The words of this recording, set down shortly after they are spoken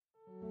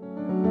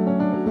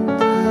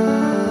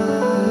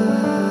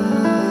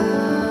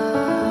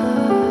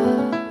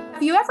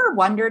ever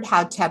wondered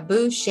how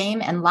taboo,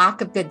 shame, and lack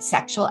of good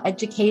sexual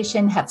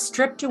education have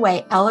stripped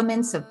away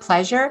elements of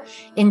pleasure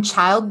in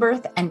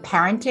childbirth and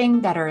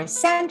parenting that are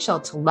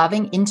essential to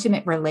loving,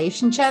 intimate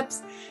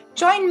relationships?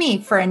 Join me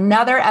for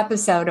another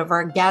episode of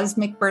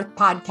Orgasmic Birth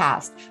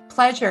Podcast,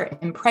 Pleasure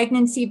in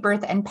Pregnancy,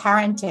 Birth, and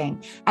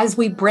Parenting, as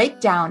we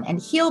break down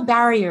and heal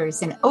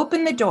barriers and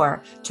open the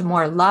door to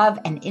more love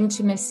and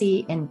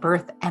intimacy in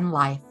birth and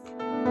life.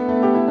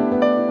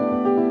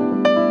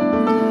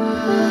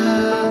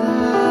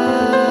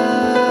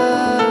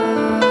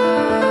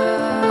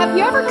 Have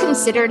you ever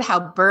considered how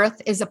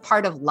birth is a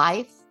part of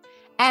life?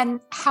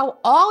 And how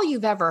all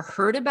you've ever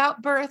heard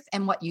about birth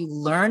and what you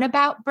learn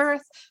about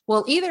birth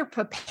will either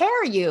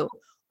prepare you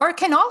or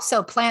can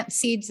also plant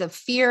seeds of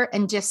fear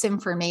and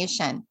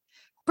disinformation.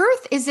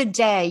 Birth is a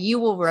day you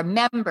will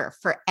remember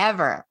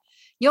forever.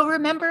 You'll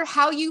remember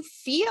how you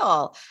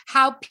feel,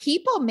 how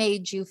people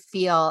made you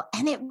feel,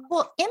 and it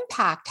will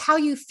impact how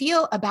you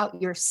feel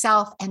about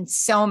yourself and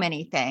so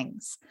many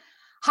things.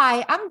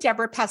 Hi, I'm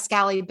Deborah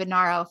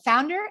Pascali-Bonaro,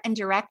 founder and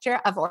director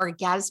of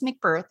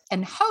Orgasmic Birth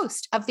and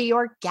host of the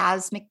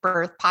Orgasmic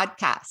Birth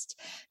Podcast.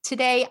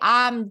 Today,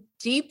 I'm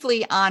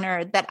deeply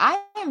honored that I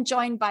am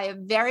joined by a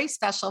very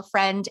special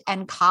friend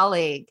and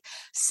colleague.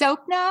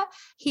 Sokhna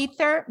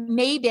Heathyre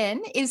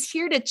Mabin is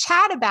here to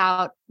chat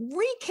about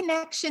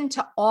reconnection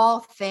to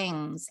all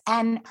things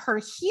and her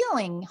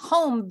healing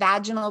home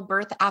vaginal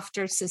birth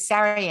after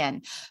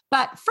cesarean.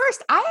 But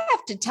first, I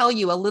have to tell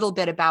you a little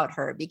bit about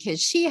her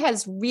because she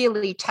has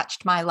really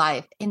touched my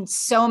life in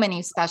so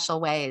many special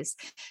ways.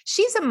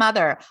 She's a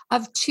mother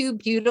of two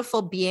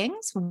beautiful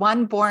beings,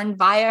 one born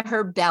via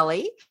her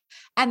belly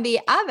and the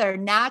other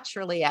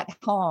naturally at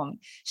home.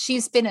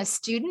 She's been a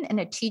student and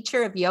a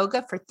teacher of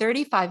yoga for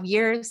 35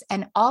 years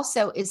and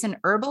also is an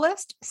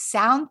herbalist,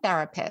 sound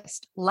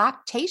therapist,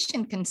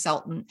 lactation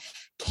consultant,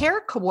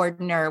 care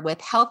coordinator with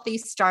Healthy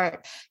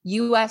Start,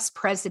 U.S.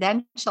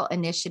 Presidential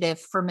Initiative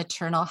for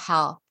Maternal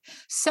Health.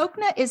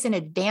 Sokhna is an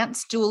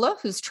advanced doula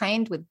who's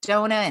trained with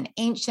Dona and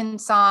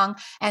Ancient Song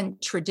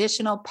and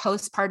traditional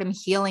postpartum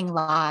healing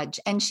lodge.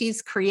 And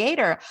she's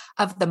creator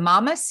of the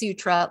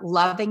MamaSutra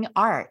Loving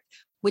Arts,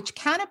 which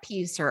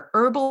canopies her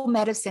herbal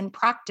medicine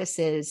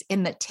practices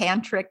in the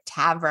Tantric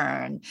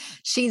Tavern.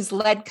 She's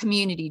led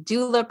community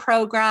doula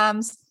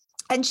programs,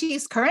 and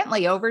she's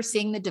currently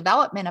overseeing the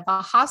development of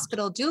a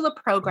hospital doula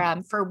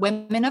program for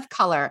women of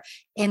color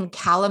in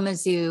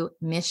Kalamazoo,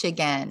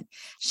 Michigan.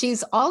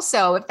 She's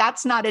also, if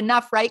that's not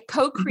enough, right,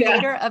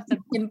 co-creator of the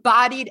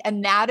Embodied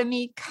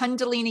Anatomy,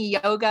 Kundalini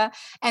Yoga,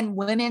 and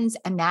Women's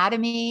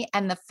Anatomy,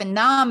 and the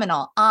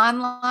phenomenal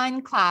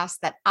online class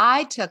that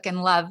I took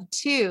and loved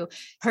too,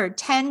 her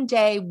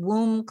 10-day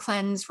womb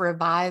cleanse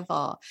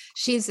revival.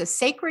 She's a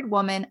sacred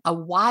woman, a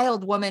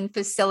wild woman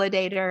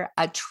facilitator,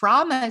 a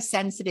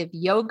trauma-sensitive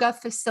yoga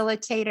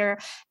facilitator,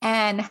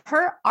 and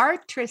her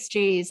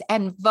artistries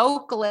and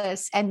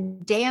vocalists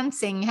and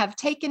dancing have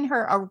taken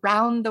her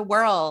around the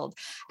world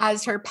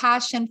as her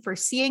passion for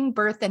seeing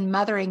birth and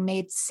mothering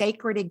made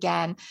sacred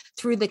again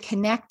through the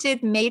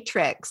connected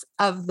matrix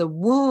of the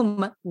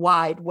womb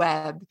wide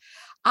web.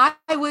 I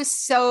was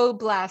so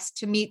blessed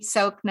to meet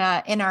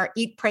Sokhna in our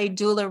Eat, Pray,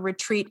 Doula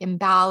retreat in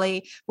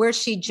Bali, where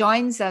she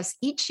joins us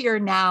each year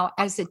now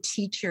as a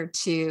teacher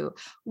too.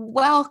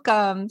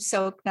 Welcome,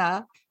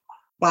 Sokhna.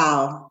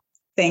 Wow.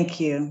 Thank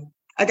you.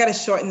 I got to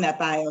shorten that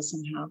bio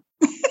somehow.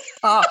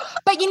 Oh,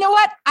 but you know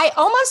what? I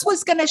almost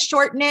was going to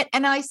shorten it.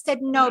 And I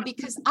said no,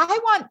 because I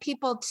want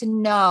people to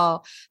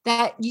know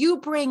that you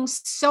bring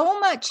so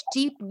much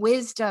deep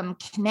wisdom,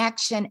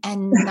 connection,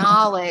 and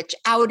knowledge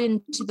out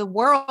into the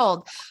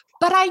world.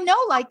 But I know,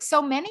 like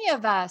so many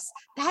of us,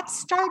 that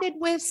started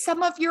with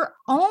some of your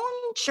own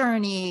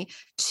journey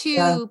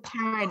to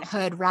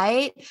parenthood,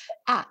 right?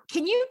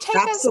 Can you take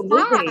us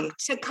back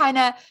to kind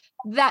of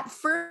that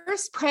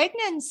first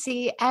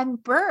pregnancy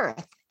and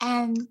birth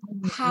and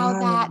how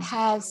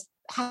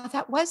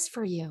that was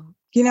for you?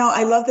 You know,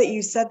 I love that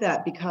you said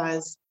that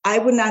because I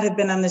would not have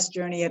been on this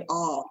journey at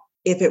all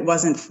if it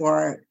wasn't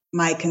for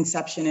my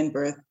conception and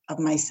birth of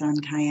my son,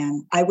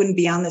 Cayenne. I wouldn't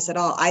be on this at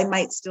all. I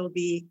might still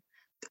be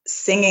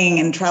singing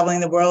and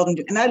traveling the world.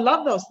 And I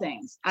love those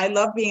things. I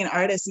love being an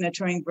artist and a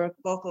touring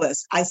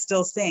vocalist. I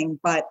still sing,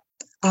 but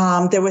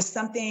there was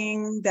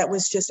something that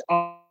was just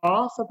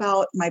off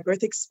about my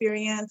birth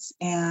experience.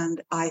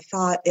 And I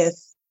thought, if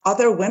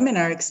other women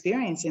are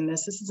experiencing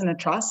this is an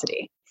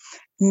atrocity.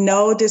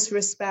 No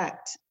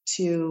disrespect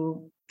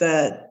to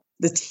the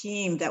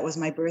team that was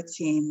my birth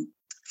team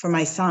for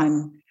my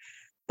son,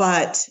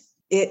 but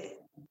it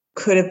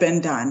could have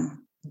been done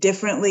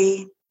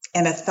differently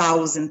and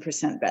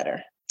 1,000%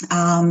 better.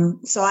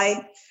 So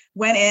I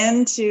went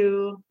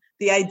into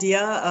the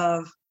idea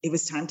of it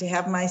was time to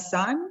have my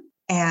son,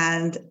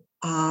 and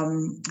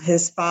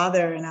his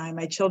father and I,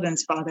 my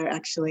children's father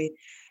actually,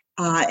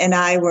 and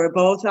I were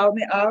both out in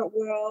the art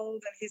world,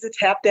 and he's a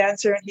tap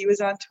dancer and he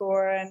was on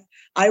tour. And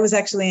I was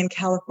actually in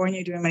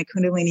California doing my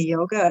Kundalini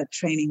yoga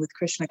training with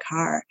Krishna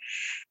Kaur.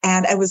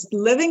 And I was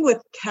living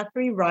with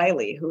Kefri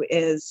Riley, who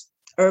is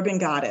urban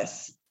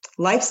goddess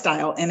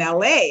lifestyle in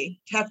LA.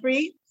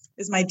 Kefri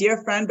is my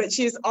dear friend, but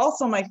she's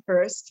also my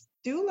first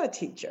doula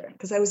teacher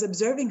because I was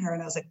observing her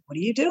and I was like, what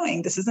are you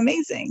doing? This is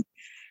amazing.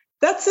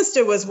 That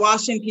sister was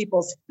washing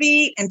people's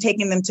feet and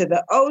taking them to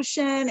the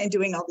ocean and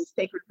doing all these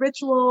sacred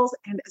rituals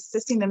and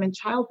assisting them in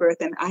childbirth.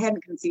 And I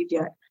hadn't conceived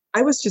yet.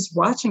 I was just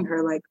watching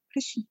her like,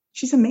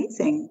 she's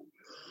amazing.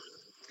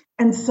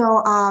 And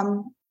so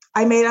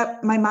I made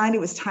up my mind.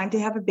 It was time to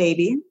have a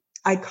baby.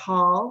 I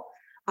call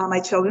my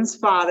children's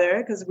father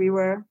because we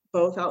were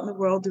both out in the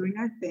world doing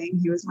our thing.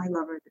 He was my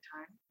lover at the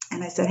time.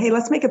 And I said, hey,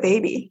 let's make a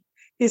baby.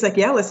 He's like,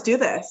 yeah, let's do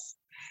this.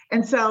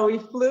 And so we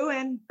flew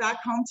in back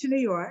home to New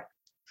York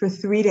for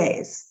 3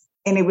 days.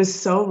 And it was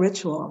so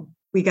ritual.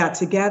 We got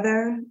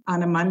together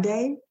on a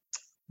Monday.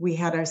 We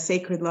had our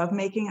sacred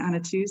lovemaking on a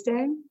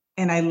Tuesday.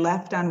 And I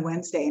left on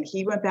Wednesday. And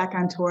he went back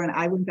on tour and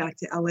I went back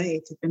to LA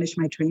to finish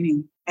my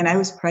training. And I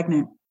was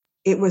pregnant.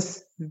 It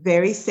was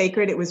very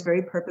sacred. It was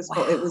very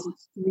purposeful. Wow. It was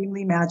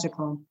extremely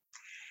magical.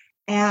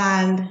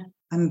 And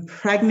I'm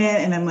pregnant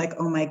and I'm like,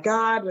 oh my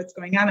God, what's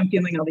going on? I'm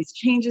feeling all these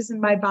changes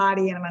in my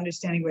body and I'm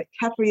understanding what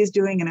Kefri is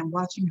doing and I'm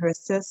watching her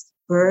assist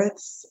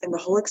births and the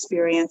whole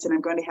experience and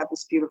I'm going to have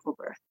this beautiful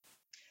birth.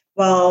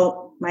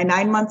 Well, my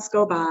 9 months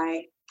go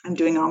by. I'm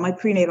doing all my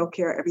prenatal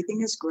care.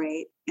 Everything is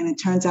great. And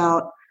it turns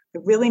out I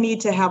really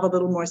need to have a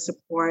little more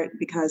support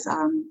because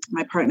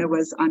my partner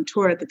was on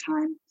tour at the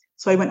time.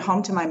 So I went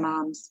home to my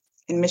mom's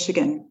in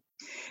Michigan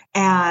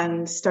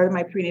and started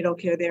my prenatal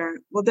care there.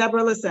 Well,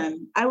 Deborah,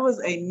 listen, I was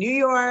a New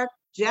York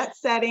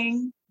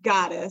jet-setting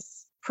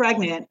goddess,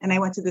 pregnant, and I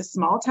went to this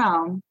small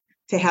town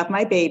to have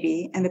my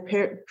baby, and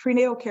the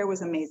prenatal care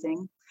was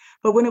amazing.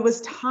 But when it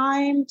was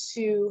time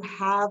to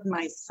have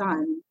my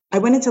son, I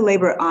went into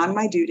labor on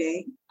my due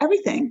date,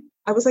 everything.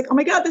 I was like, oh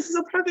my God, this is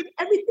so perfect,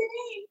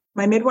 everything.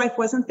 My midwife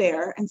wasn't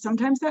there, and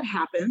sometimes that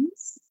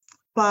happens.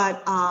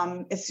 But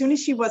as soon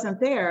as she wasn't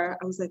there,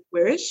 I was like,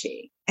 where is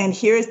she? And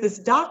here's this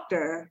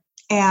doctor.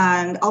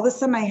 And all of a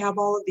sudden I have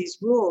all of these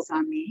rules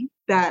on me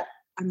that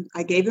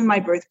I gave them my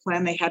birth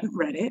plan. They hadn't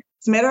read it.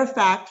 As a matter of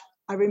fact,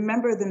 I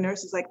remember the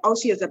nurse was like, oh,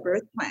 she has a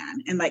birth plan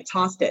and like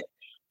tossed it.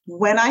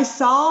 When I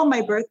saw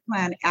my birth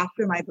plan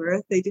after my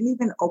birth, they didn't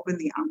even open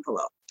the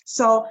envelope.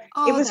 So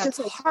it was just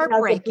like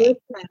heartbreaking.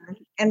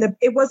 And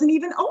it wasn't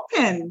even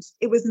opened.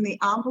 It was in the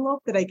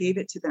envelope that I gave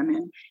it to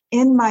them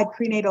in my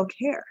prenatal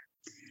care.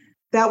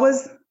 That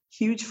was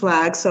huge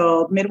flag.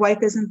 So midwife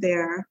isn't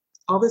there.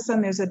 All of a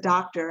sudden there's a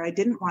doctor. I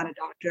didn't want a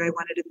doctor. I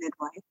wanted a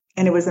midwife.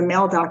 And it was a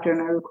male doctor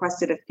and I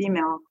requested a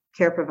female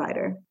care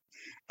provider.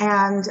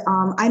 And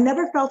I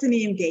never felt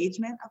any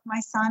engagement of my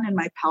son in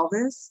my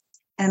pelvis.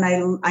 And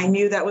I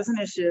knew that was an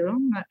issue.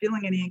 I'm not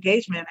feeling any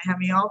engagement. I have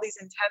all these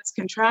intense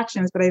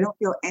contractions, but I don't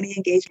feel any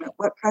engagement.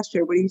 What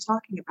pressure? What are you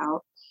talking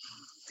about?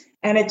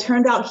 And it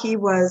turned out he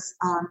was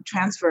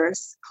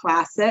transverse,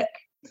 classic.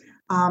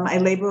 I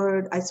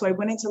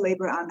went into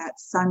labor on that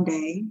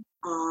Sunday,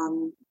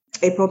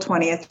 April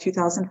 20th,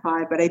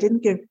 2005, but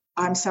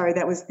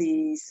that was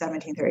the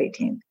 17th or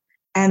 18th.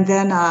 And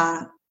then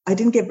I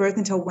didn't give birth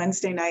until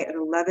Wednesday night at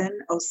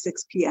 11:06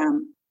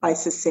 p.m. by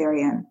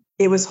cesarean.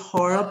 It was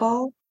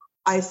horrible.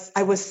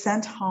 I was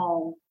sent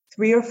home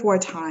 3 or 4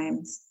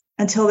 times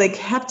until they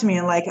kept me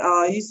and like,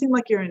 oh, you seem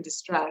like you're in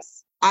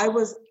distress. I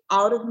was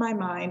out of my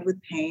mind with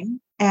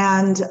pain.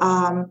 And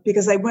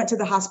because I went to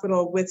the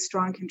hospital with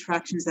strong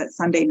contractions that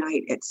Sunday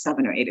night at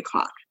 7 or 8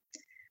 o'clock.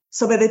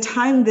 So by the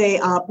time they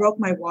broke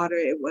my water,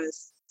 it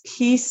was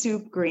pea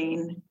soup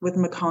green with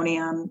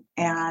meconium,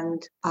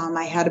 and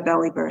I had a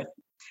belly birth.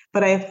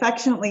 But I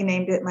affectionately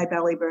named it my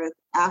belly birth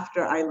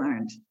after I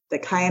learned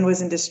that Cayenne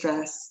was in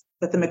distress,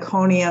 that the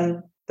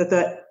meconium,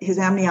 his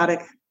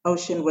amniotic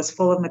ocean was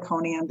full of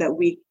meconium, that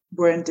we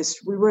were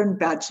in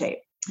bad shape.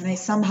 And I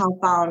somehow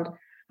found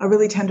a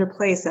really tender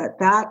place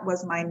that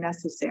was my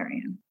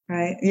necessarian,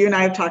 right? You and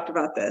I have talked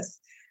about this.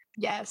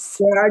 Yes.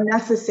 There are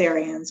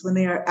necessarians when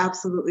they are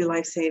absolutely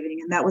life-saving.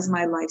 And that was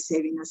my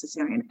life-saving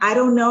necessarian. I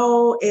don't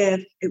know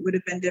if it would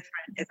have been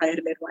different if I had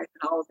a midwife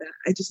and all of that.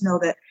 I just know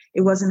that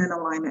it wasn't in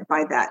alignment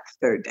by that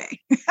third day,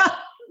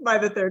 by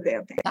the third day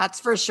of pain. That's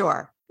for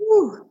sure.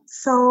 Whew.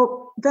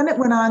 So then it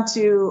went on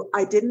to,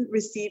 I didn't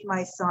receive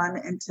my son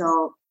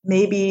until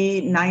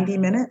maybe 90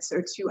 minutes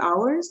or 2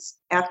 hours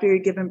after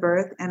he'd given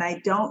birth. And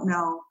I don't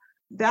know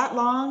that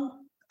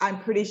long. I'm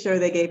pretty sure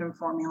they gave him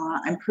formula.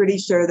 I'm pretty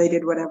sure they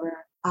did whatever,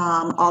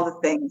 all the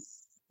things.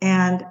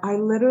 And I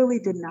literally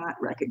did not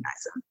recognize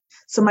him.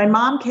 So my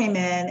mom came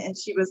in and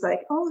she was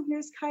like, oh,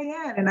 here's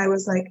Cayenne. And I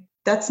was like,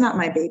 that's not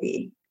my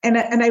baby. And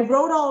I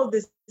wrote all of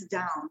this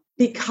down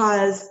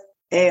because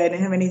I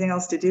didn't have anything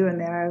else to do in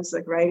there. I was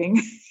like writing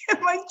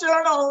in my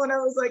journal when I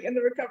was like in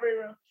the recovery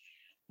room.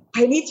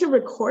 I need to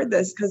record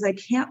this because I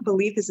can't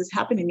believe this is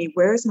happening to me.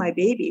 Where's my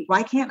baby?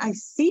 Why can't I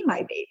see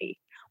my baby?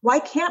 Why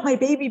can't my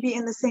baby be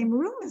in the same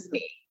room as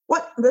me?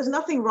 There's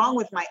nothing wrong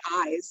with my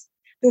eyes.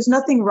 There's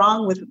nothing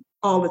wrong with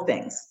all the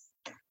things.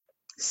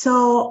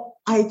 So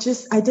I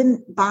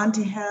didn't bond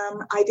to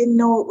him. I didn't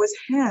know it was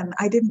him.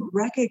 I didn't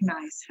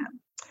recognize him.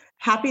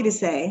 Happy to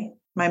say,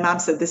 my mom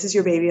said, this is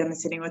your baby. I'm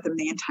sitting with him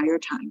the entire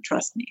time.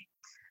 Trust me.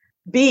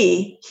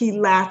 B, he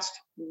latched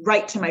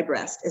right to my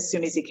breast as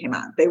soon as he came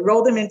on. They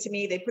rolled him into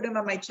me. They put him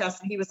on my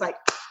chest and he was like,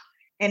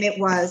 and it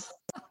was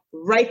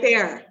right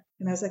there.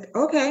 And I was like,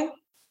 okay.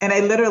 And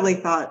I literally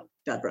thought,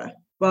 Deborah,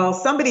 well,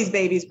 somebody's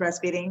baby's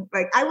breastfeeding.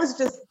 Like I was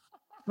just,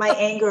 my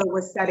anger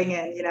was setting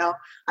in, you know,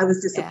 I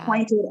was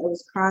disappointed. I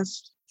was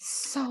crushed.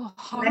 So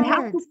hard. And I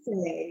have to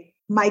say,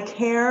 my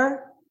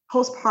care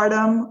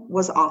postpartum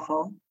was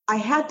awful. I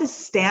had to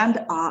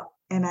stand up,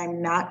 and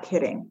I'm not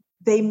kidding.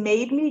 They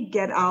made me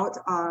get out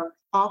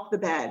off the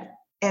bed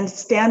and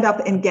stand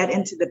up and get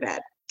into the bed.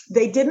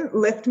 They didn't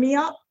lift me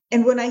up.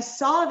 And when I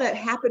saw that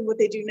happen, what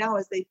they do now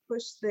is they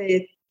push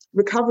the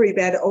recovery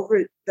bed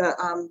over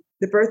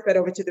the birth bed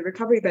over to the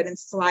recovery bed and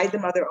slide the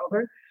mother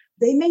over.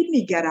 They made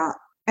me get up.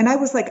 And I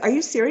was like, are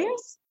you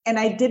serious? And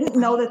I didn't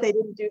know that they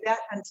didn't do that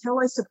until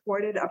I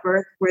supported a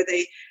birth where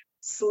they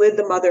slid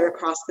the mother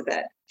across the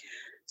bed.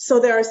 So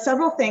there are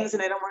several things,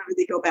 and I don't want to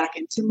really go back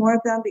into more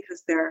of them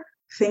because they're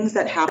things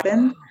that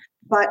happened.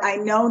 But I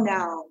know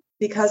now,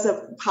 because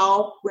of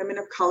how women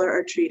of color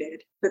are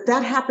treated,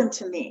 that happened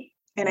to me.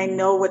 And I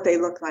know what they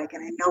look like,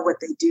 and I know what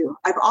they do.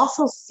 I've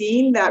also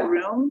seen that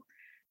room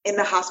in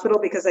the hospital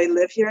because I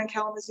live here in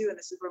Kalamazoo, and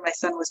this is where my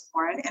son was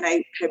born, and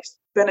I have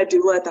been a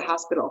doula at the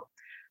hospital.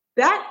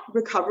 That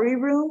recovery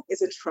room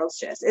is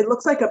atrocious. It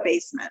looks like a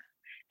basement,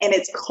 and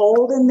it's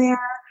cold in there,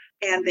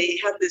 and they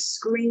have this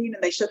screen,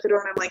 and they shut the door,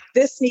 and I'm like,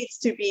 this needs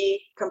to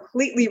be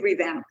completely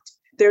revamped.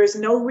 There is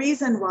no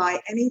reason why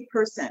any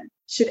person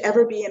should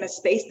ever be in a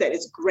space that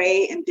is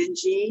gray and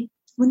dingy.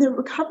 When they're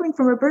recovering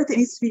from a birth, it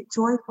needs to be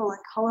joyful and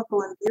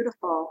colorful and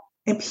beautiful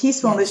and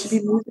peaceful. Yes. And there should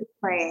be music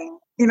playing.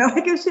 You know,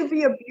 like it should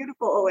be a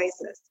beautiful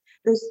oasis.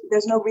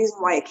 There's no reason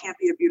why it can't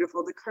be a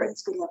beautiful. The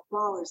curtains could have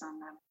flowers on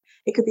them.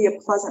 It could be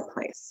a pleasant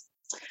place.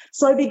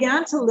 So I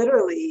began to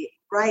literally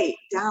write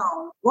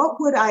down, what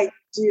would I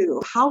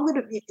do? How would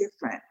it be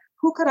different?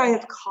 Who could I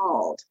have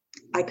called?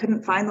 I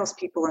couldn't find those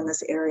people in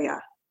this area.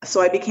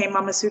 So I became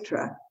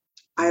MamaSutra.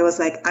 I was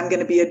like, I'm going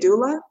to be a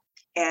doula,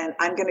 and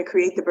I'm going to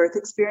create the birth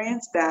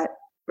experience that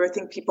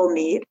birthing people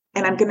need,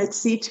 and I'm going to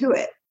see to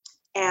it.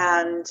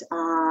 And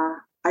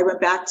I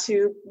went back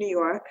to New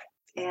York,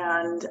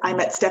 and I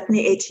met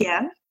Stephanie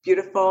Etienne,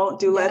 beautiful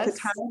doula at the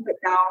time, but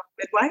now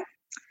midwife,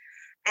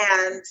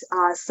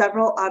 and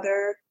several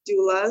other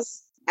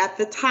doulas at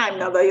the time.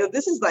 Now,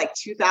 this is like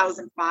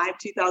 2005,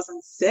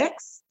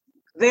 2006.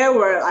 There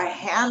were a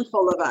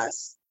handful of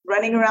us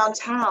running around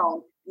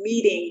town,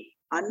 meeting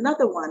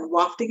another one,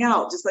 wafting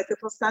out, just like the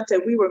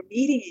placenta. We were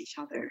meeting each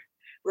other,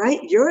 right?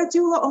 You're a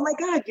doula. Oh my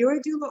God. You're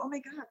a doula. Oh my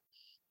God.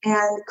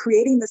 And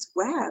creating this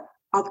web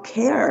of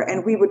care.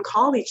 And we would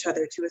call each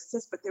other to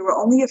assist, but there were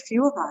only a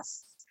few of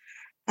us.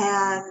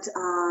 And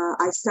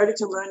I started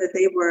to learn that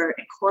they were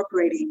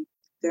incorporating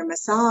their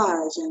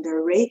massage and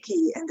their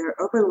Reiki and their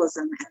herbalism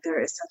and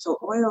their essential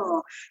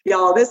oil.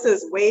 Y'all, this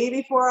is way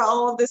before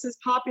all of this is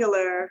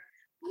popular.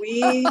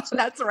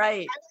 That's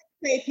right.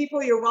 I say,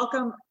 people, you're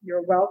welcome.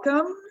 You're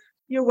welcome.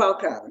 You're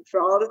welcome for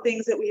all the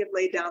things that we have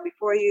laid down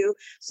before you.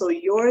 So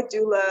your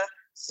doula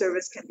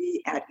service can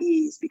be at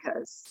ease,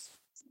 because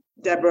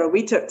Deborah,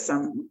 we took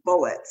some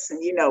bullets,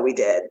 and you know we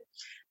did.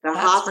 The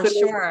hospital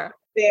was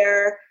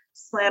there,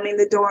 slamming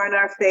the door in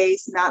our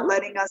face, not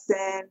letting us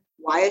in.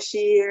 Why is she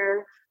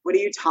here? What are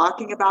you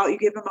talking about? You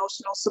give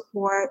emotional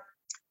support.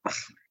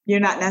 You're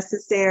not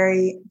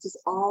necessary. Just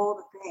all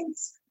the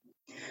things.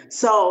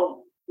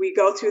 So we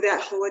go through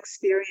that whole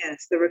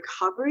experience, the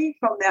recovery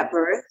from that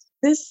birth.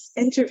 This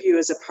interview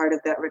is a part of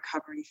that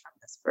recovery from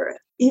this birth.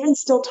 Even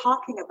still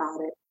talking about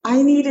it,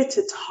 I needed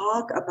to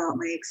talk about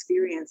my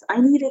experience.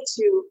 I needed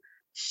to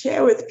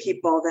share with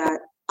people that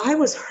I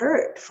was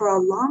hurt for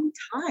a long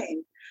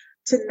time,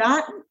 to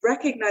not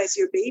recognize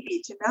your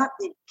baby, to not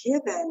be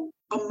given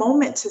a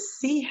moment to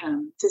see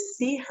him, to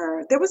see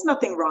her. There was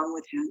nothing wrong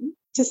with him.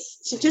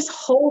 To just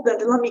hold him,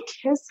 to let me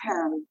kiss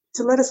him,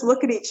 to let us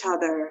look at each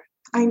other.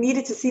 I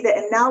needed to see that.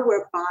 And now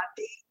we're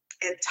bonding,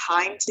 and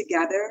time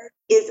together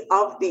is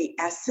of the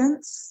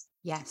essence.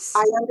 Yes.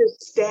 I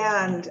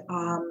understand.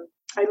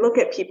 I look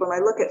at people,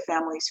 and I look at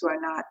families who are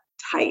not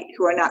tight,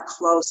 who are not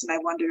close. And I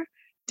wonder,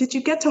 did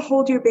you get to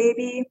hold your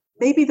baby?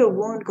 Maybe the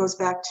wound goes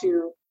back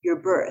to your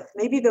birth.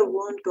 Maybe the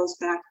wound goes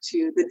back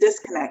to the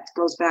disconnect,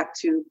 goes back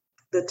to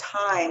the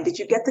time. Did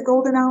you get the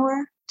golden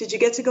hour? Did you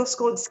get to go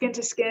skin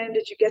to skin?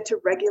 Did you get to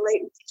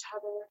regulate with each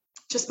other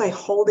just by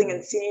holding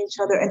and seeing each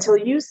other until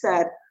you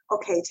said,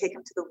 okay, take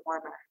him to the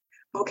warmer.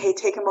 Okay,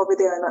 take him over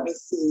there and let me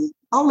see.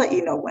 I'll let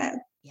you know when.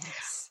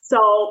 Yes. So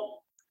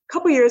a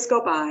couple years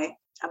go by.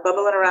 I'm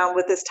bubbling around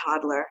with this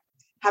toddler,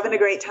 having a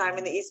great time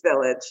in the East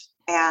Village.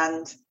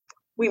 And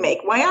we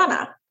make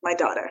Wayana, my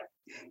daughter.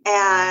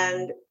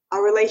 And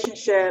our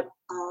relationship,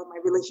 my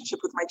relationship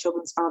with my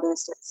children's father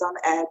is on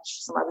edge.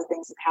 Some other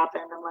things have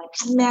happened. I'm like,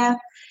 nah,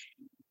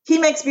 he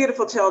makes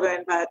beautiful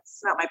children, but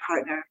it's not my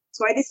partner.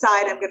 So I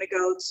decide I'm going to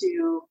go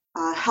to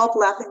help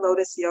Laughing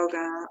Lotus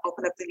Yoga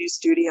open up the new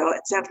studio in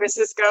San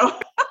Francisco,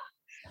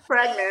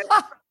 pregnant.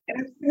 And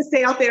I'm going to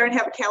stay out there and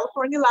have a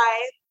California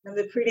life. I'm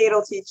the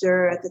prenatal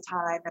teacher at the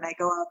time, and I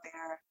go out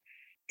there.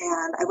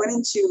 And I went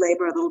into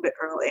labor a little bit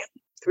early,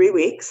 3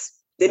 weeks.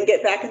 Didn't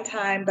get back in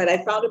time, but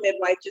I found a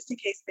midwife just in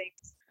case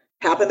things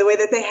happened the way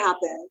that they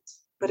happened.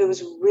 But it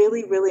was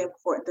really, really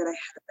important that I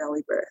had a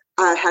belly birth,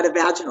 had a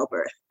vaginal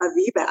birth, a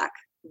VBAC.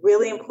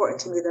 Really important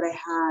to me that I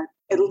had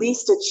at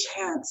least a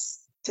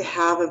chance to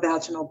have a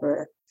vaginal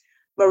birth.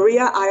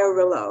 Maria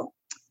Iorillo,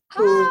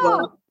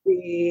 who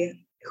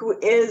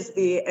is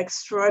the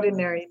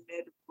extraordinary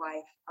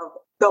midwife of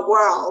the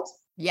world.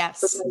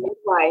 Yes. Was my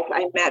midwife.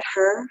 I met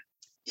her.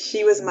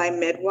 She was my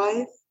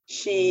midwife.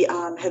 She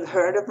had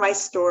heard of my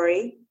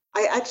story.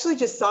 I actually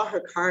just saw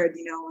her card,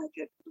 like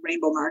at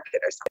Rainbow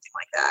Market or something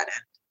like that,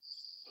 and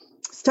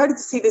started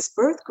to see this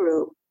birth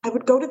group. I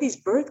would go to these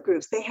birth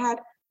groups.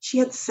 She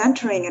had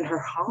centering in her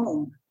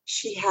home.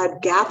 She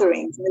had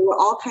gatherings, and there were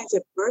all kinds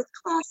of birth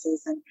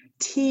classes and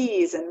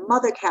teas and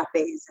mother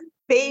cafes and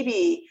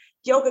baby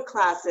yoga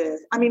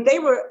classes. I mean, they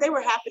were happening all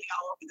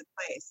over the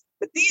place.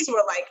 But these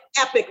were like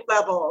epic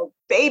level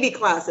baby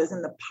classes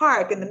in the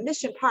park, in the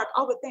Mission Park,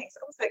 all the things.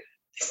 I was like,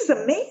 this is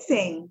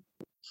amazing.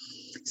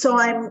 So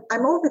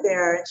I'm over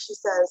there, and she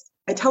says,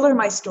 I tell her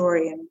my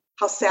story and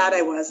how sad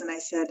I was. And I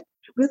said,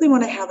 I really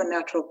want to have a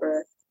natural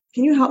birth.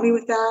 Can you help me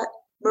with that?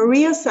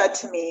 Maria said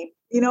to me,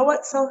 you know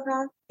what,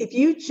 Sokhna? If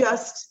you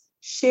just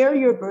share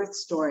your birth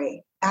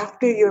story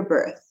after your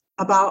birth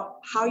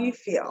about how you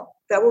feel,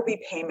 that will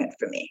be payment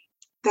for me.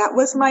 That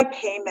was my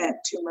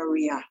payment to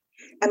Maria.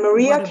 And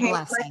Maria came.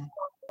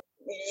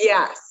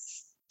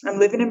 Yes. I'm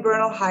living in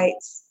Bernal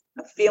Heights.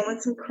 I'm feeling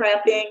some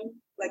cramping,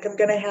 like I'm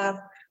going to have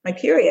my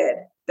period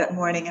that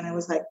morning. And I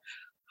was like,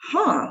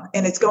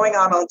 and it's going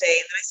on all day.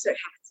 And then I started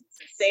having some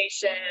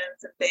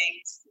sensations and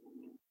things.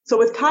 So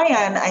with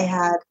Cayenne,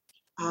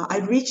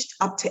 I'd reached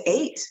up to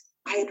 8.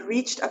 I had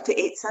reached up to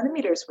 8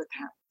 centimeters with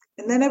him.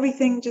 And then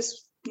everything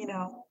just,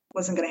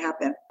 wasn't going to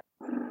happen.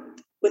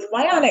 With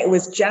Wayana, it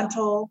was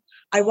gentle.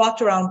 I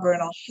walked around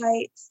Bernal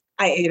Heights.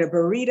 I ate a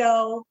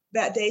burrito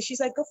that day. She's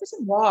like, go for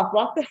some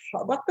walk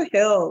the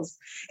hills,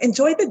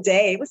 enjoy the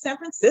day. It was San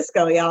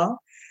Francisco, y'all.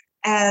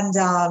 And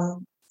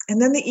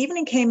then the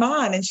evening came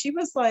on, and she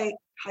was like,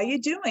 how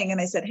you doing?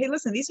 And I said, hey,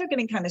 listen, these are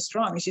getting kind of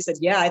strong. And she said,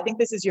 yeah, I think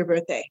this is your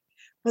birthday.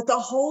 But the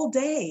whole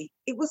day,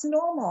 it was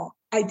normal.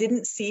 I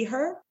didn't see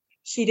her.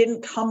 She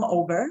didn't come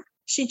over.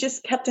 She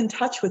just kept in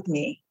touch with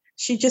me.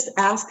 She just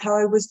asked how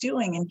I was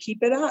doing and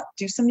keep it up,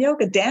 do some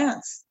yoga,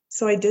 dance.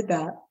 So I did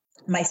that.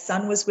 My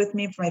son was with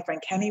me. My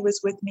friend Kenny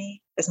was with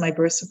me as my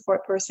birth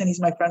support person. He's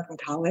my friend from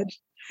college.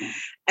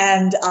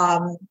 And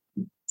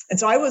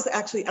so I was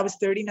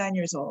 39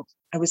 years old.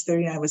 I was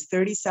 39. I was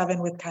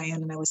 37 with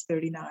Cayenne, and I was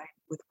 39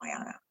 with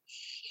Wayana.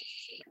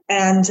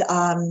 And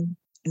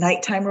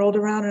nighttime rolled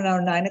around, and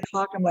around 9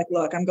 o'clock, I'm like,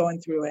 look, I'm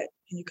going through it.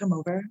 Can you come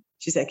over?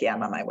 She's like, yeah,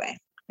 I'm on my way.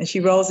 And she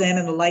rolls in,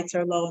 and the lights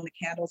are low and the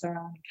candles are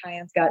on,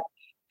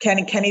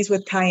 and Kenny's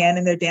with Cayenne,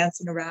 and they're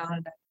dancing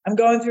around. I'm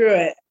going through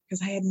it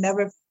because I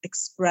never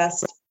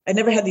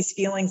had these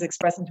feelings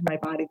expressed into my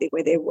body the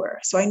way they were.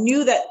 So I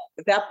knew that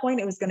at that point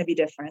it was going to be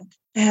different.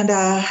 And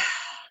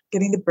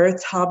getting the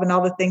birth tub and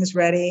all the things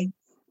ready.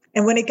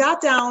 And when it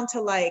got down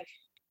to like,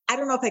 I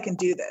don't know if I can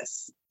do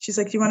this. She's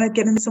like, do you want to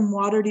get in some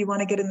water? Do you want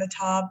to get in the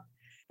tub?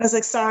 I was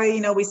like,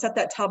 sorry, we set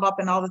that tub up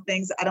and all the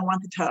things. I don't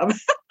want the tub.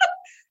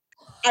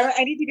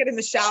 I need to get in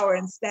the shower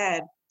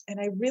instead. And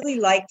I really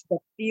liked the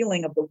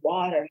feeling of the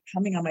water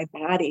coming on my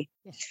body.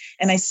 Yeah.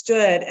 And I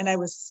stood, and I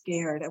was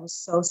scared. I was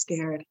so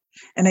scared.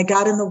 And I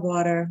got in the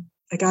water.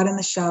 I got in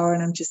the shower,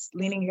 and I'm just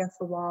leaning against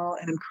the wall,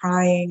 and I'm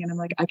crying. And I'm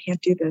like, I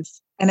can't do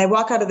this. And I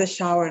walk out of the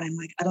shower, and I'm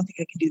like, I don't think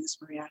I can do this,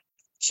 Maria.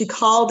 She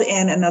called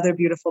in another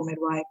beautiful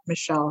midwife,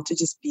 Michelle, to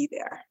just be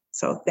there.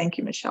 So thank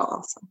you, Michelle,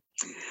 also.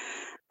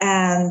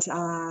 And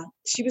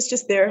she was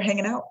just there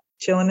hanging out,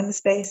 chilling in the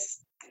space.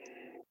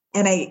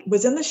 And I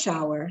was in the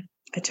shower.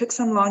 I took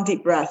some long,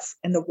 deep breaths,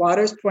 and the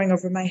water's pouring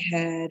over my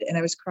head, and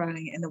I was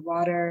crying. And the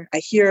water, I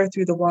hear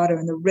through the water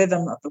and the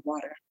rhythm of the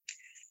water.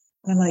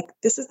 And I'm like,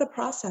 this is the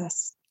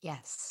process.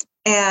 Yes.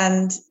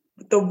 And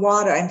the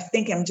water, I'm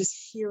just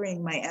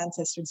hearing my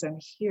ancestors. I'm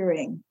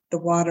hearing the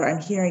water.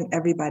 I'm hearing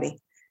everybody.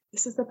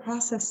 This is the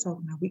process,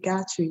 Sokhna. We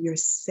got you. You're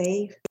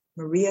safe.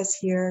 Maria's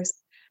here.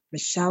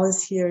 Michelle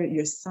is here.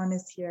 Your son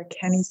is here.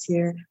 Kenny's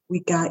here. We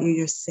got you.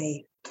 You're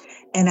safe.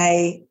 And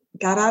I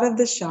got out of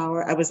the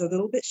shower. I was a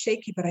little bit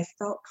shaky, but I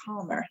felt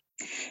calmer.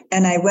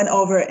 And I went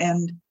over,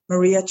 and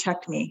Maria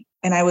checked me,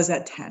 and I was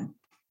at 10.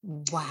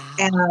 Wow.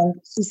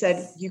 And she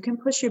said, you can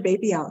push your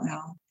baby out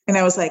now. And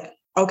I was like,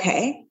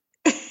 okay,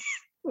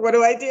 what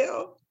do I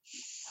do?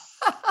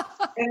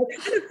 And I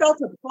kind of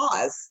felt a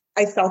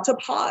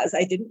pause.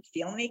 I didn't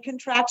feel any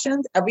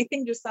contractions.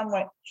 Everything just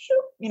somewhat,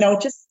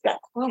 just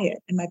got quiet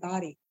in my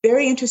body.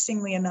 Very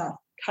interestingly enough,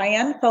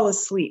 Cayenne fell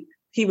asleep.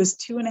 He was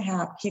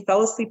 2.5. He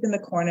fell asleep in the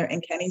corner,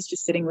 and Kenny's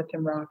just sitting with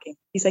him rocking.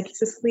 He's like,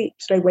 he's asleep.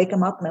 Should I wake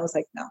him up? And I was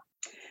like, no.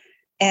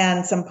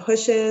 And some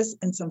pushes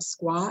and some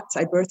squats.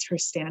 I birthed her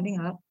standing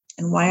up,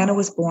 and Wayana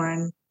was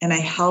born, and I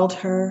held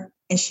her,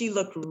 and she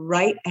looked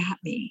right at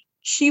me.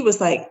 She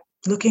was like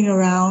looking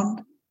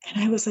around,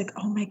 and I was like,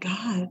 oh my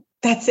God,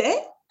 that's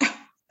it?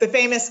 The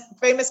famous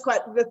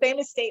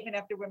statement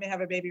after women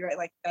have a baby, right?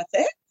 Like, that's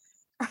it?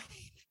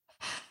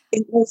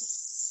 It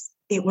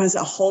it was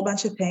a whole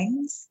bunch of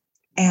things.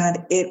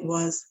 And it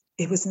was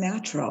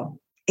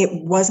natural. It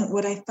wasn't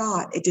what I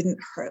thought. It didn't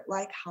hurt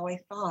like how I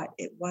thought.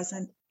 It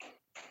wasn't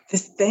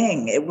this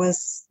thing. It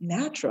was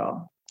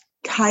natural.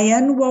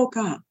 Cayenne woke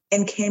up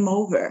and came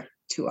over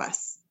to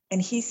us.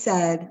 And he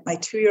said, my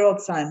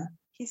 2-year-old son,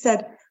 he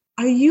said,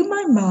 "Are you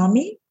my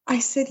mommy?" I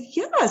said,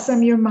 "Yes,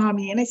 I'm your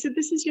mommy." And I said,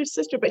 "This is your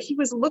sister." But he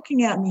was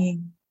looking at me.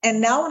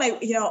 And now when I,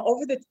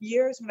 over the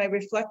years, when I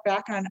reflect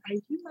back on, "Are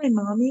you my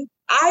mommy?"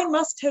 I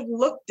must have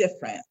looked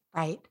different.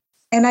 Right.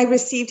 And I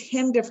received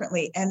him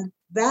differently. And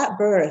that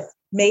birth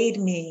made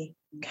me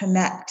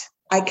connect.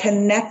 I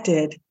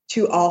connected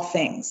to all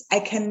things. I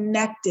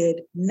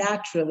connected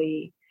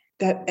naturally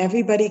that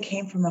everybody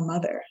came from a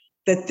mother,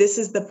 that this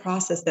is the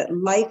process, that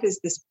life is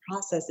this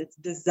process. It's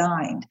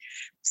designed.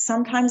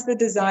 Sometimes the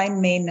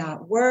design may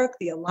not work.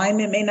 The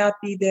alignment may not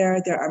be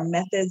there. There are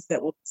methods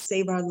that will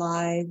save our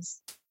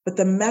lives. But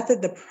the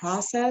method, the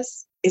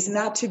process is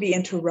not to be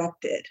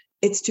interrupted.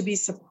 It's to be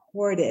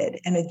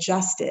supported and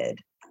adjusted.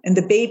 And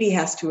the baby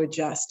has to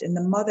adjust, and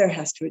the mother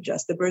has to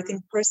adjust. The birthing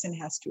person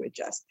has to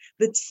adjust.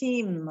 The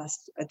team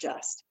must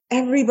adjust.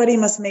 Everybody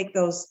must make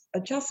those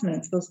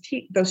adjustments,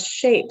 those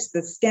shapes,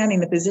 the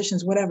standing, the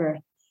positions, whatever,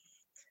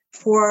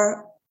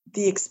 for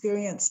the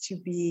experience to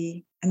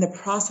be and the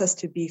process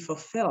to be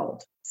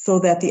fulfilled, so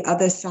that the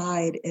other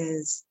side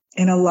is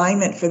in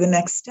alignment for the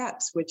next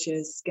steps, which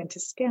is skin to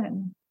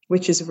skin,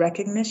 which is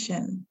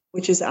recognition,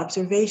 which is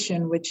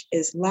observation, which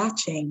is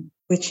latching,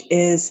 which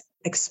is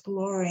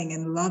exploring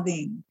and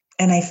loving.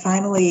 And I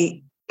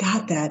finally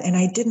got that. And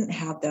I didn't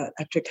have the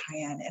extra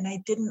cayenne, and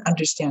I didn't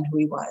understand who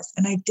he was,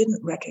 and I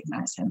didn't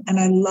recognize him, and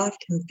I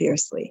loved him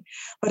fiercely,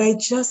 but I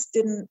just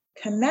didn't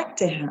connect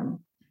to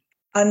him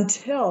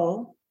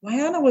until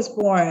Wayana was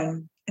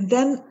born. And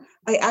then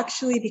I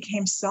actually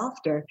became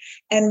softer.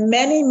 And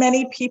many,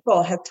 many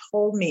people have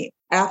told me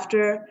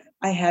after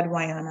I had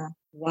Wayana,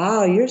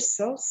 "Wow, you're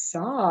so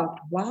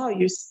soft. Wow,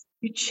 you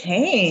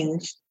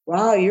changed.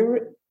 Wow,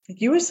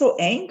 you were so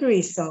angry,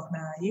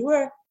 Sokhna. You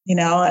were,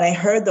 and I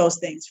heard those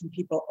things from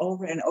people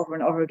over and over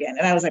and over again.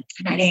 And I was like,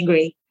 "I'm not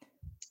angry."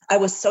 I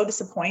was so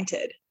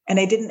disappointed, and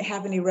I didn't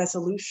have any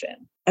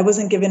resolution. I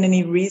wasn't given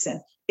any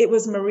reason. It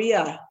was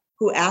Maria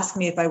who asked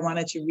me if I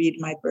wanted to read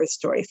my birth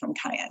story from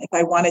Cayenne, if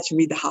I wanted to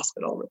read the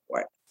hospital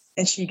report.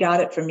 And she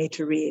got it for me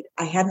to read.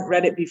 I hadn't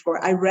read it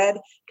before. I read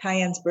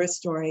Cayenne's birth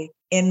story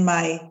in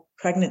my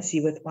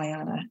pregnancy with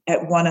Wayana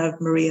at one of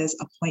Maria's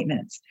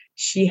appointments.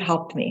 She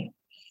helped me.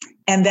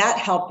 And that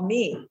helped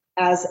me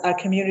as a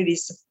community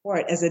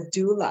support, as a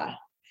doula,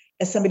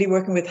 as somebody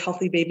working with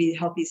Healthy Baby,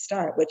 Healthy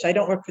Start, which I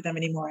don't work for them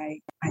anymore.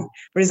 I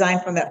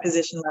resigned from that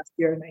position last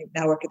year, and I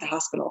now work at the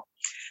hospital.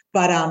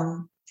 But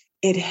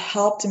it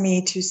helped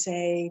me to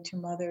say to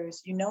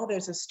mothers,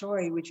 there's a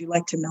story. Would you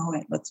like to know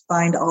it? Let's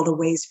find all the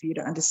ways for you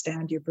to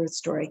understand your birth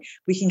story.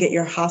 We can get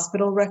your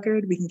hospital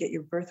record. We can get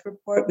your birth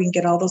report. We can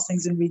get all those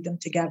things and read them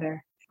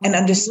together and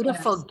understand.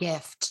 Beautiful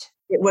gift.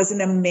 It was an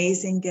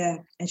amazing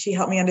gift. And she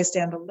helped me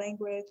understand the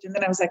language. And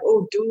then I was like,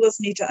 oh, doulas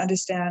need to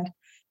understand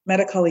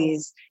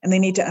medicalese, and they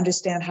need to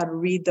understand how to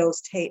read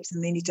those tapes,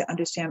 and they need to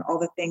understand all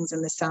the things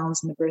and the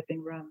sounds in the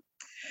birthing room.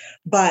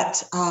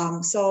 But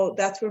so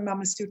that's where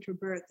MamaSutra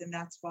birthed, and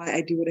that's why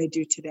I do what I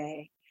do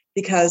today,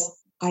 because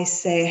I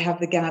say I have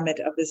the gamut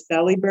of this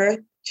belly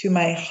birth to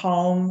my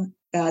home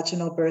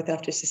vaginal birth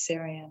after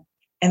cesarean,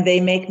 and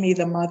they make me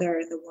the mother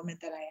and the woman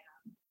that I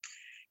am.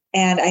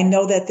 And I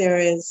know that there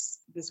is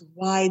this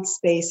wide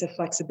space of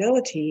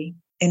flexibility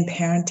in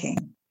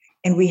parenting.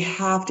 And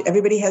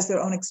everybody has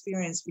their own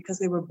experience because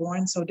they were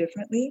born so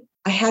differently.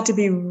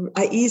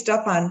 I eased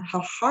up on how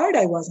hard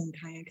I was on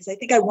Cayenne, because I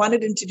think I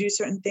wanted him to do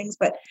certain things,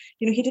 but,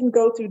 he didn't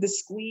go through the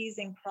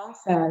squeezing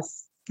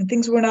process, and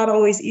things were not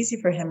always easy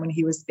for him when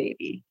he was a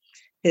baby.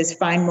 His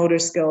fine motor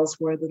skills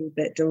were a little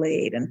bit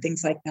delayed and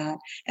things like that.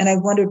 And I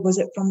wondered, was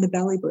it from the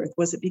belly birth?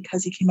 Was it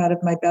because he came out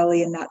of my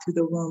belly and not through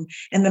the womb?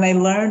 And then I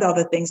learned all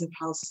the things of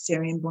how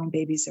cesarean born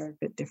babies are a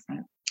bit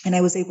different. And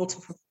I was able to,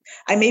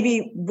 I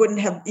maybe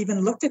wouldn't have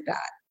even looked at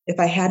that if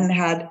I hadn't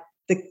had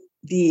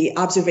the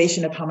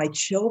observation of how my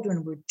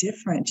children were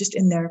different just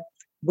in their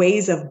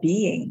ways of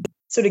being.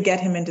 So to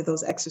get him into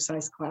those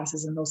exercise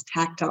classes and those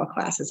tactile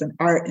classes and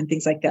art and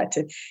things like that,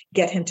 to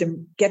get him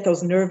to get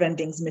those nerve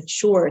endings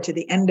mature to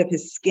the end of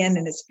his skin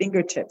and his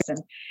fingertips.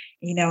 And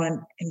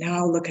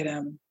now look at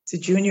him. He's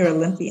a junior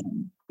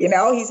Olympian.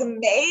 He's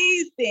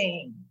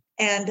amazing.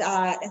 And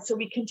so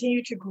we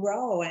continue to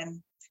grow.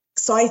 And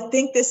so I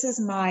think this is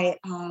my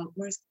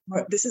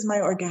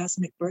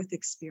orgasmic birth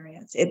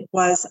experience. It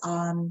was,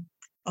 oh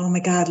my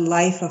God,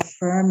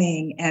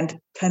 life-affirming and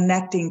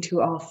connecting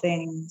to all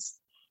things.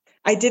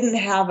 I didn't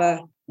have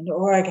an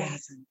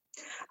orgasm.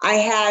 I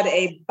had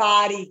a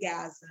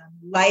bodygasm,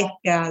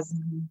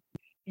 life-gasm,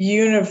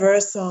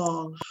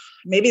 universal.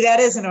 Maybe that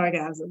is an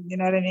orgasm. You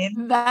know what I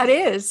mean? That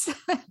is.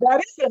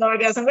 That is an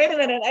orgasm. Wait a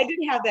minute. I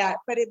didn't have that,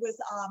 but it was,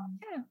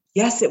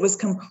 yes, it was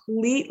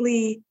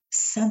completely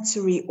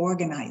sensory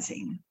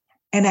organizing.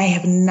 And I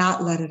have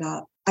not let it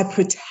up.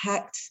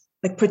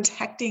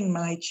 Protecting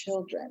my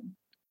children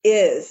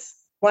is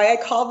why I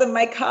call them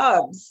my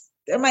cubs.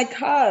 They're my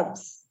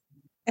cubs.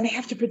 And I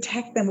have to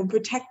protect them. We'll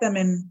protect them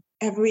in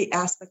every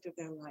aspect of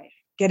their life,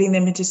 getting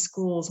them into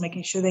schools,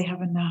 making sure they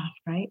have enough,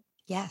 right?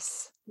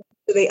 Yes.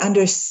 So they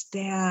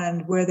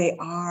understand where they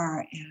are,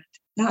 and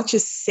not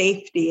just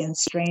safety and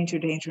stranger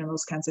danger and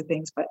those kinds of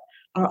things, but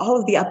are all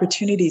of the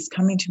opportunities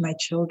coming to my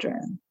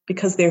children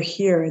because they're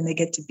here and they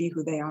get to be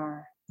who they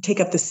are, take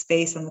up the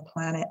space on the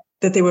planet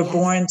that they were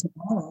born to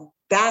own.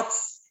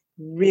 That's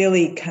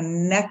really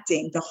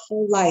connecting the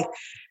whole life.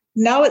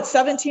 Now at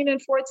 17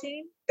 and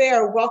 14, they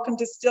are welcome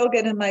to still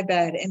get in my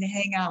bed and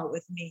hang out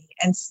with me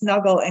and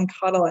snuggle and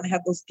cuddle and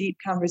have those deep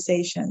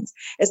conversations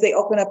as they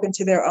open up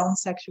into their own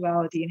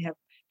sexuality and have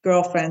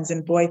girlfriends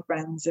and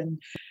boyfriends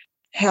and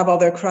have all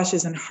their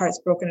crushes and hearts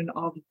broken and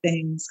all the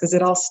things, because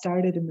it all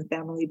started in the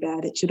family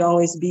bed. It should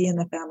always be in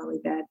the family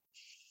bed,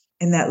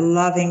 in that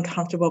loving,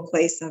 comfortable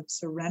place of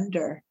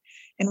surrender.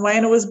 And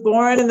Wayana was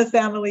born in the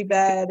family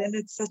bed, and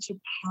it's such a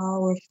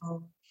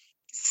powerful,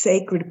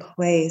 sacred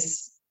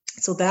place.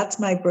 So that's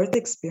my birth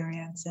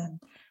experience, and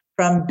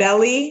from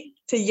belly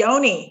to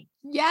Yoni.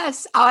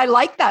 Yes, I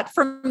like that.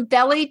 From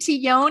belly to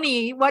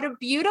Yoni. What a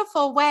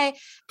beautiful way.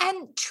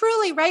 And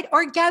truly, right?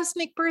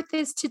 Orgasmic birth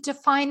is to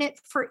define it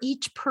for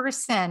each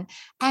person.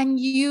 And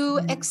you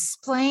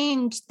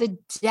explained the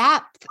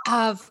depth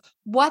of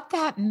what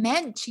that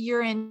meant to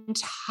your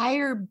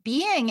entire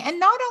being. And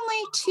not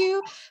only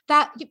to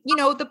that,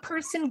 the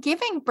person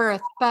giving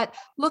birth, but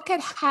look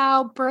at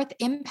how birth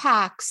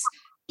impacts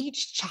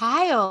each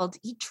child,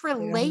 each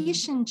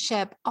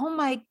relationship. Oh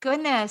my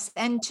goodness.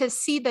 And to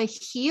see the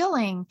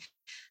healing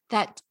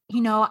that,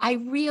 I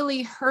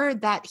really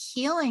heard that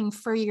healing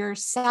for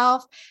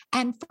yourself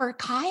and for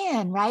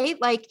Kayan, right?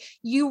 Like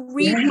you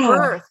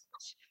rebirthed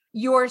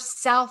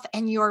yourself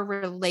and your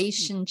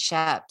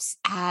relationships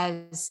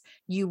as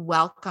you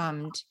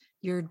welcomed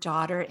your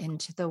daughter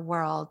into the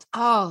world.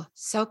 Oh,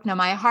 Sokhna,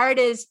 my heart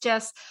is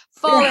just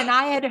full. And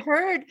I had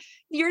heard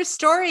your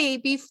story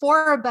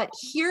before, but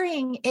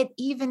hearing it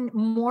even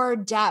more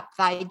depth,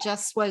 I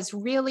just was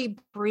really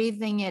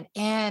breathing it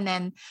in.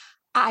 And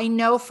I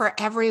know for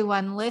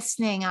everyone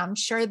listening, I'm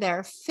sure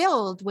they're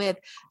filled with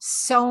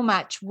so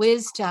much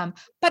wisdom,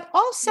 but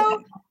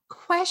also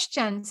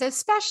questions,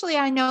 especially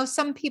I know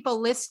some people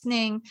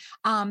listening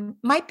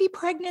might be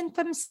pregnant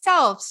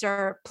themselves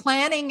or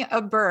planning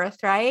a birth,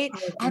 right?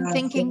 And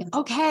thinking,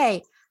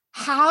 okay,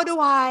 how do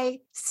I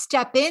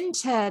step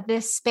into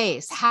this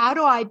space? How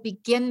do I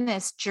begin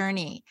this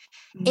journey?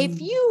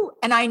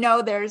 And I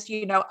know there's,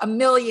 a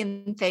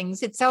million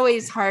things, it's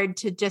always hard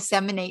to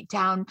disseminate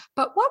down,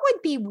 but what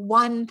would be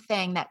one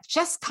thing that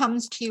just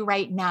comes to you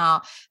right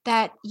now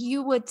that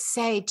you would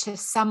say to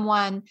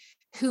someone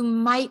who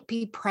might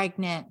be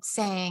pregnant,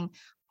 saying,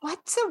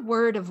 what's a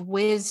word of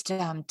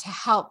wisdom to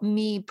help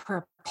me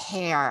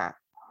prepare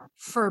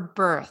for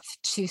birth,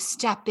 to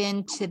step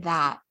into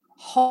that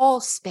whole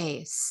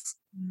space?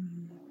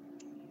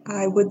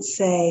 I would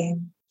say,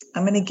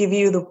 I'm going to give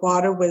you the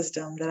water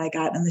wisdom that I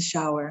got in the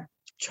shower.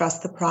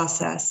 Trust the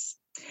process.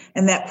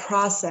 And that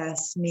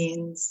process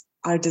means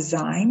our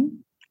design,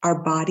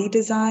 our body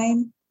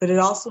design, but it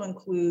also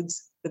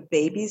includes the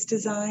baby's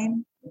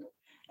design.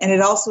 And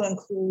it also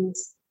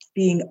includes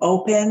being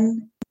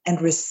open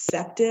and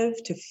receptive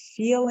to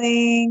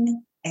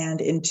feeling and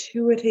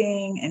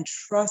intuiting and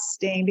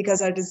trusting,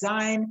 because our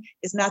design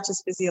is not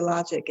just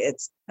physiologic,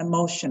 it's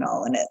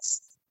emotional and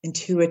it's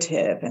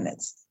intuitive and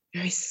it's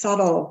very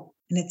subtle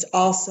and it's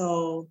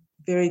also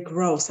very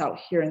gross out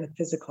here in the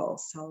physical.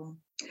 So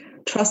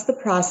trust the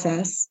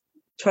process,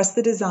 trust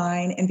the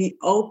design, and be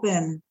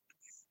open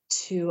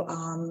to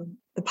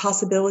the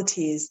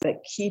possibilities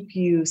that keep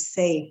you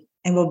safe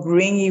and will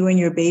bring you and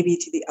your baby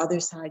to the other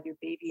side, your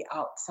baby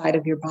outside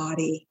of your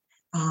body,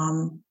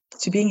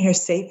 to being here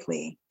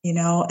safely,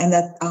 and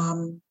that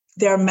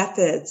there are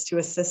methods to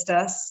assist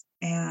us.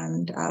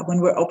 And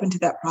when we're open to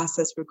that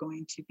process, we're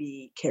going to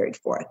be carried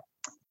forth.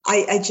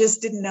 I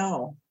just didn't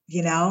know,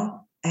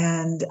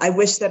 and I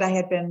wish that I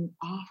had been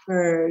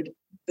offered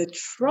the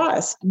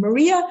trust.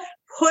 Maria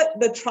put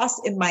the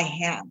trust in my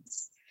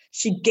hands.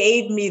 She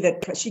gave me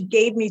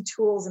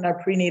tools in our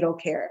prenatal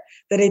care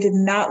that I did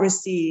not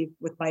receive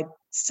with my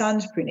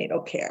son's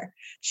prenatal care.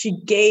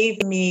 She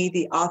gave me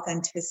the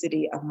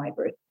authenticity of my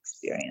birth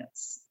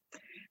experience,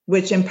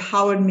 which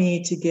empowered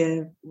me to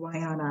give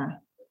Wayana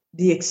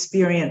the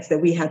experience that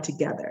we had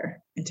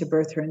together and to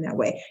birth her in that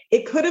way.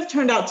 It could have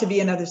turned out to be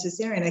another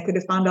cesarean. I could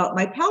have found out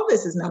my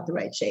pelvis is not the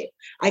right shape.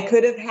 I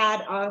could have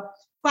had a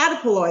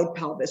platypuloid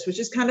pelvis, which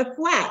is kind of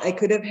flat. I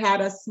could have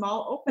had a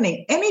small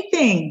opening.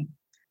 Anything.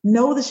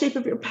 Know the shape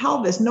of your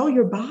pelvis. Know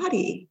your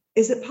body.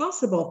 Is it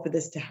possible for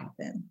this to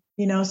happen?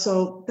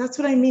 So that's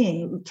what I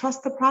mean.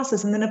 Trust the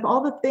process. And then if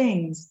all the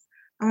things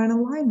are in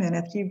alignment,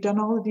 after you've done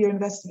all of your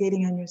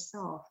investigating on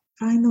yourself,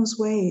 find those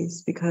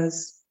ways,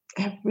 because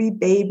every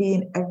baby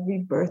and every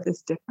birth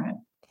is different.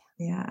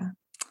 Yeah.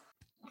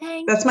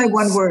 Thank That's my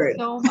one word.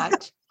 So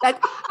much.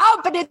 But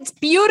it's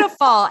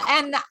beautiful.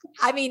 And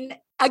I mean,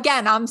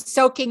 again, I'm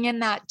soaking in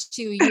that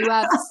too. You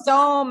have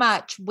so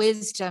much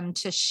wisdom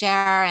to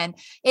share. And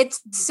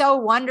it's so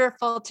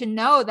wonderful to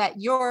know that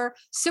you're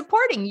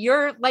supporting.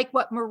 You're like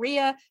what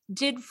Maria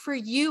did for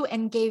you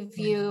and gave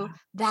you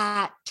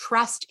that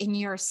trust in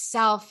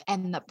yourself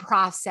and the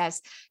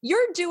process.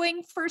 You're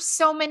doing for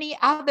so many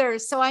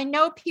others. So I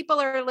know people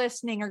are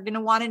listening are going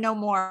to want to know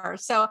more.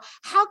 So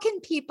how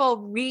can people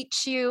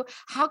reach you?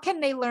 How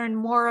can they learn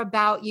more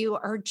about you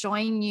or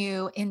join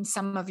you in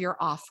some of your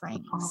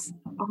offerings?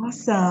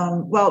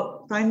 Awesome.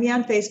 Well, find me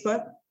on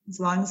Facebook as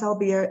long as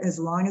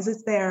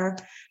it's there.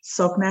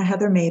 Sokhna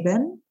Heathyre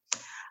Mabin.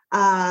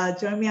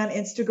 Join me on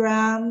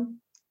Instagram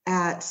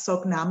at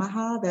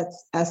Sokhna.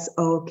 That's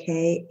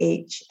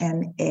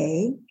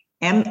SOKHNA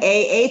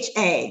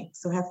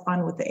So have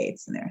fun with the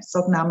H's in there.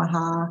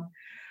 Sokhna.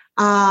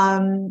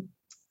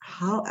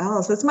 How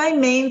else? That's my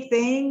main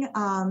thing.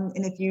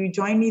 And if you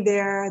join me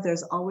there,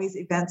 there's always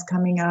events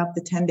coming up.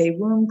 The 10-day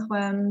womb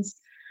cleanse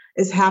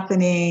is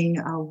happening.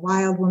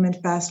 Wild Woman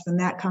Fest, when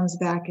that comes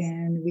back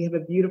in, we have a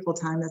beautiful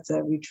time. That's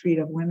a retreat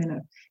of women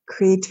of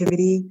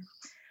creativity,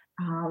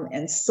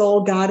 and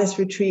soul goddess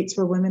retreats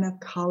for women of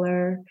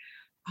color.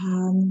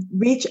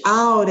 Reach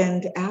out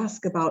and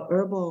ask about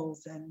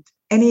herbals and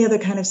any other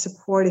kind of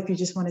support if you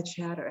just want to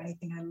chat or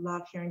anything. I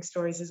love hearing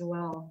stories as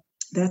well.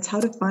 That's how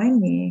to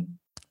find me.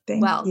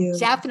 Thank you.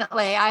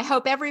 Definitely. I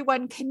hope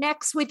everyone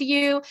connects with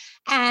you.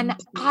 And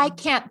I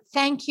can't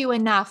thank you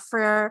enough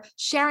for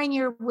sharing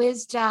your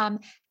wisdom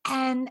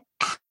and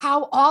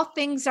how all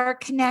things are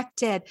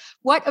connected.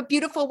 What a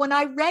beautiful, when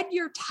I read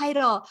your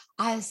title,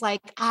 I was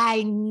like,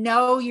 I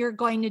know you're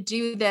going to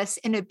do this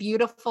in a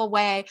beautiful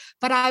way,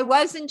 but I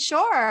wasn't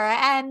sure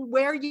and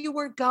where you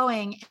were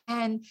going.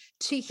 And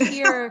to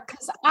hear,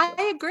 because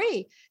I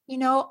agree,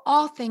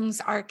 all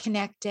things are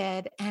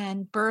connected,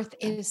 and birth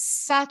is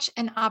such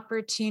an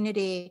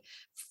opportunity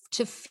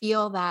to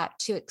feel that,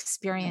 to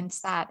experience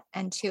that,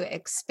 and to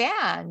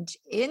expand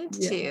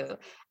into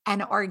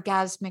an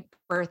orgasmic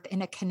birth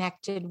in a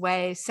connected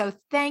way. So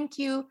thank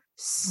you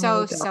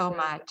so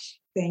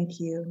much. Thank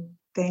you.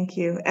 Thank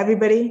you.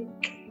 Everybody,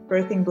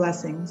 birthing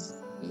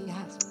blessings.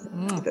 Yes.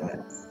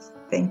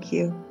 Thank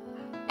you.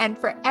 And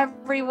for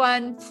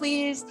everyone,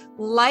 please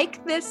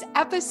like this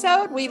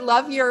episode. We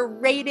love your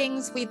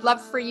ratings. We'd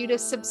love for you to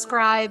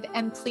subscribe,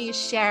 and please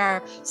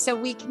share so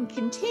we can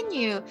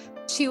continue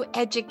to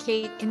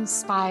educate,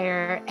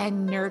 inspire,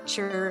 and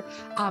nurture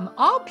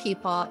all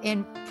people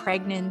in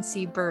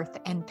pregnancy, birth,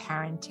 and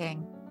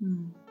parenting.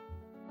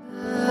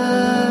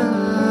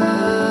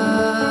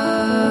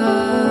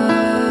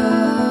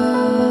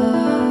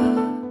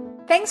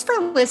 Thanks for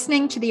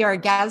listening to the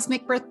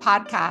Orgasmic Birth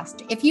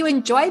Podcast. If you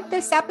enjoyed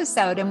this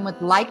episode and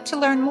would like to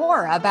learn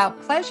more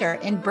about pleasure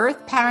in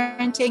birth,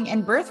 parenting,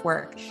 and birth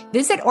work,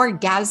 visit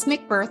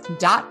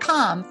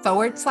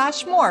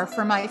orgasmicbirth.com/more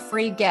for my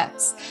free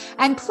gifts.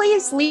 And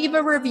please leave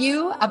a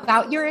review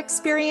about your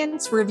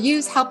experience.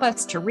 Reviews help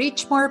us to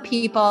reach more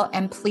people,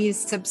 and please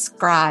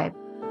subscribe.